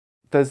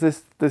There's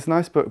this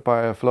nice book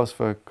by a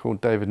philosopher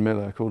called David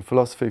Miller called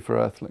Philosophy for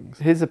Earthlings.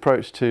 His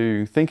approach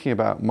to thinking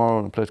about moral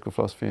and political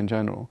philosophy in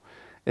general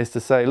is to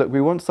say, look, we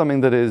want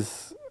something that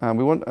is,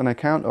 we want an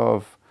account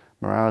of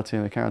morality,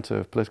 an account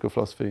of political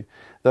philosophy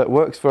that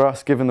works for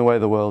us given the way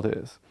the world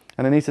is.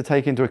 And it needs to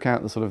take into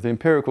account the sort of the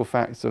empirical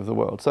facts of the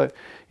world. So,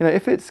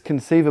 if it's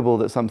conceivable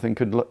that something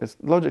could, it's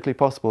logically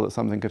possible that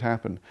something could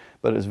happen,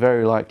 but it's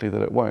very likely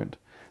that it won't,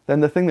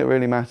 then the thing that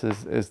really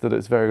matters is that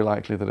it's very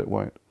likely that it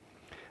won't.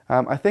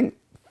 I think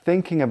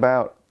thinking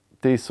about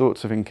these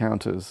sorts of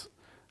encounters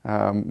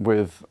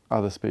with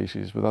other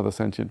species, with other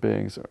sentient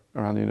beings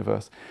around the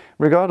universe,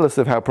 regardless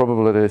of how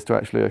probable it is to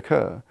actually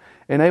occur,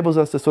 enables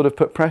us to sort of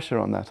put pressure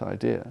on that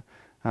idea.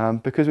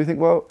 Because we think,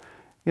 well,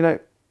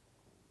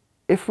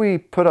 if we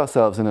put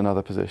ourselves in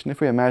another position, if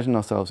we imagine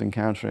ourselves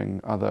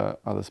encountering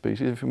other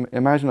species, if we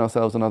imagine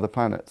ourselves on other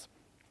planets,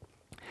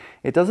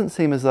 it doesn't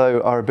seem as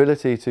though our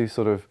ability to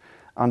sort of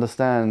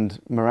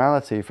understand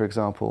morality, for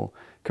example,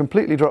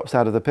 completely drops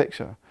out of the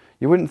picture.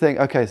 You wouldn't think,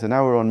 okay, so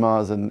now we're on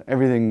Mars and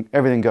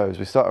everything goes,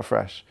 we start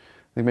afresh.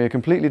 There'd be a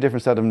completely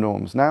different set of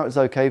norms. Now it's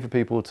okay for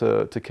people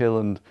to kill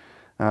and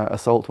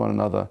assault one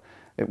another.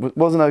 It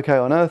wasn't okay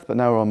on Earth, but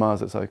now we're on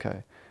Mars, it's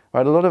okay.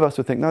 Right? A lot of us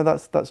would think, no,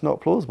 that's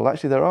not plausible.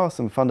 Actually, there are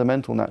some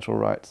fundamental natural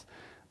rights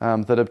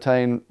that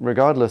obtain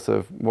regardless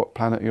of what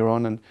planet you're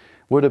on and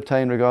would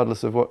obtain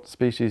regardless of what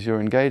species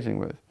you're engaging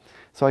with.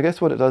 So I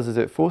guess what it does is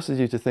it forces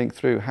you to think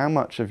through how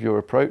much of your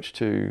approach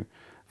to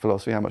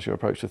philosophy, how much your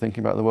approach to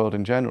thinking about the world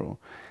in general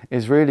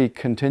is really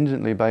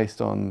contingently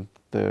based on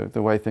the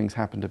way things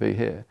happen to be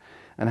here,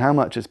 and how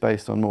much it's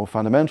based on more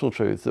fundamental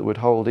truths that would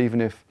hold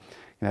even if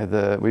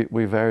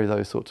we vary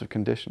those sorts of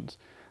conditions.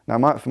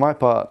 Now, for my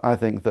part, I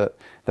think that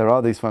there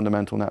are these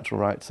fundamental natural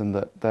rights and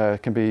that there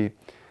can be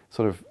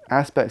sort of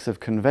aspects of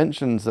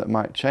conventions that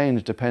might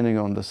change depending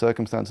on the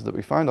circumstances that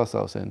we find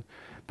ourselves in,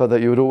 but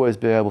that you would always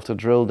be able to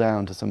drill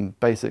down to some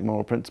basic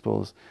moral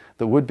principles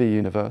that would be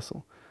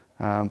universal.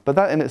 But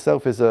that in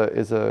itself is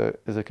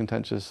a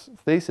contentious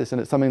thesis,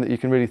 and it's something that you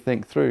can really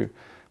think through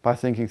by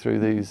thinking through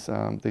these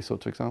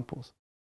sorts of examples.